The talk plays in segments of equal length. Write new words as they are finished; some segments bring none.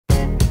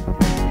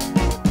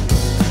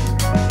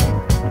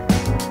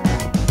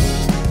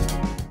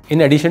In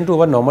addition to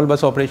our normal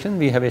bus operation,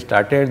 we have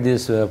started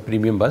this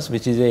premium bus,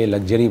 which is a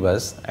luxury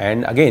bus,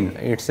 and again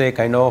it's a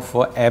kind of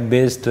app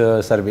based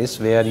service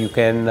where you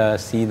can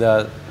see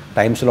the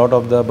time slot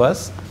of the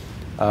bus,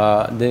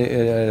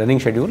 the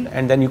running schedule,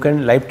 and then you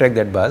can live track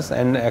that bus,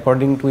 and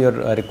according to your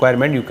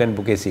requirement you can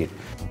book a seat.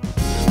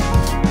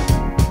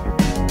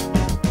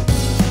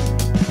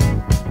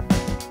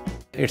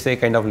 It's a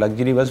kind of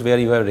luxury bus where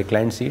you have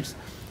reclined seats.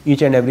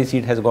 Each and every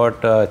seat has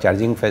got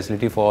charging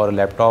facility for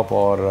laptop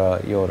or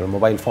your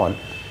mobile phone.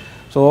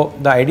 So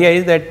the idea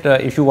is that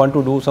if you want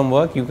to do some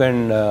work, you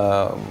can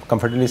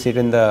comfortably sit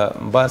in the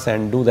bus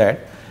and do that.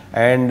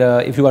 And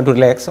if you want to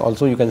relax,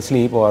 also you can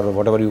sleep or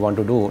whatever you want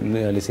to do,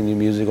 listen to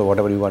music or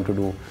whatever you want to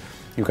do,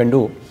 you can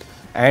do.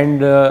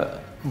 And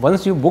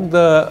once you book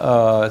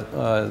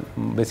the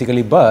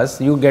basically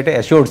bus, you get a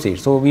assured seat.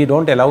 So we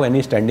don't allow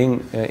any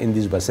standing in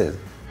these buses.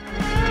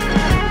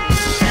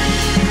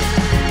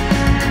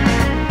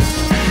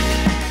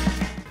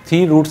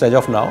 Three routes as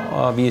of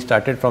now. We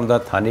started from the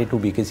Thane to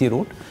BKC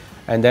route,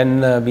 and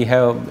then we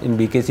have in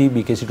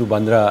BKC to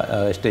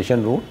Bandra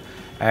station route,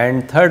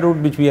 and third route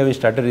which we have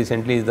started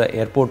recently is the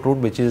airport route,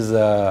 which is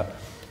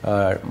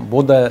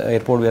both the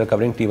airport we are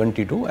covering T1,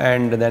 T2,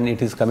 and then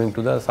it is coming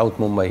to the South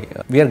Mumbai.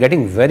 We are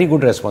getting very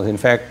good response. In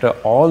fact,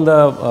 all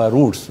the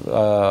routes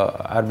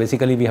are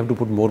basically we have to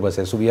put more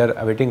buses. So we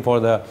are waiting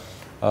for the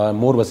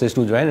more buses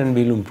to join, and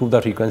we will improve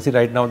the frequency.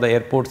 Right now the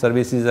airport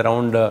service is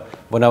around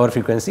 1 hour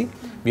frequency.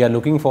 We are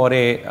looking for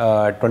a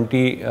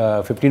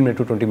 15 minute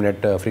to 20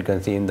 minute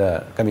frequency in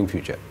the coming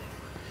future.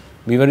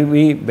 We will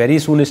be very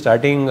soon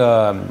starting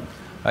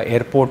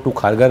airport to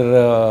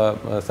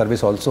Kharghar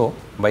service also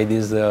by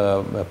these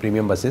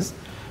premium buses,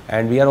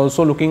 and we are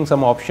also looking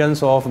some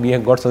options of, we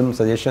have got some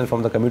suggestions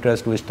from the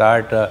commuters to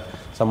start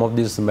some of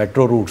these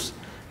metro routes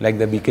like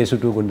the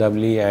BKC to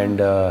Gundavli, and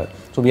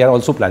so we are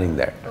also planning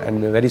that,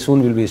 and very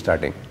soon we will be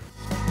starting.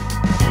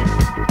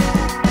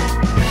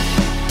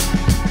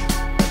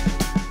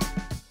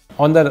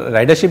 On the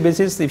ridership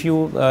basis, if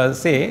you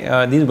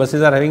say these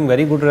buses are having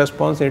very good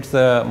response, it's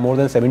more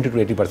than 70 to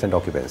 80%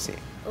 occupancy.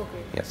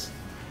 Okay. Yes,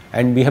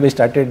 and we have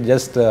started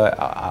just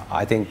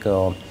I think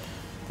 2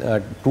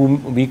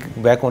 weeks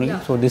back only. Yeah.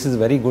 So this is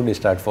very good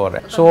start for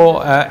it.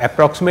 So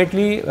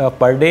approximately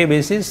per day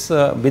basis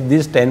with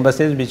these 10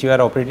 buses which we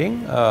are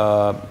operating,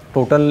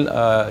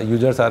 total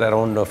users are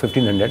around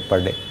 1500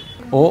 per day.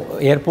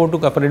 Airport to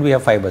Kapared we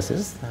have 5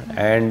 buses,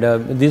 and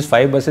these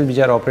 5 buses which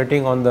are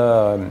operating on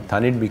the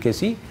Thane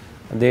BKC,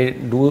 they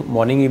do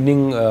morning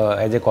evening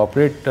as a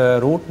corporate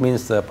route,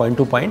 means point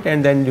to point,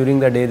 and then during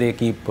the day they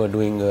keep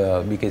doing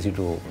BKC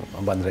to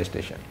Bandra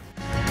station.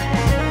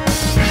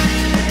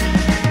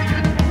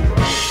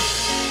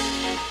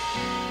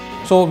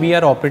 So we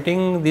are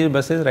operating these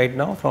buses right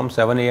now from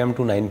 7 AM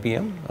to 9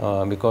 PM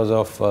because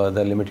of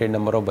the limited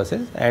number of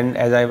buses, and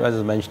as I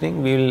was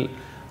mentioning, we will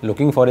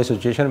looking for a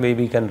situation where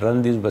we can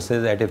run these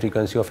buses at a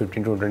frequency of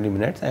 15 to 20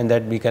 minutes, and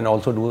that we can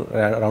also do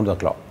around the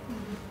clock.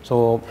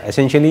 So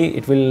essentially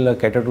it will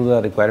cater to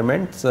the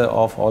requirements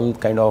of all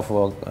kind of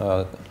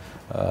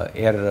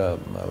air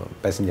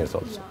passengers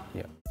also.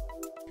 Yeah.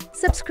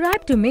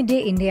 Subscribe to Midday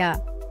India.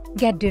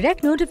 Get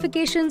direct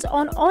notifications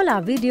on all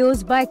our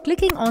videos by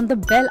clicking on the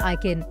bell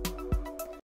icon.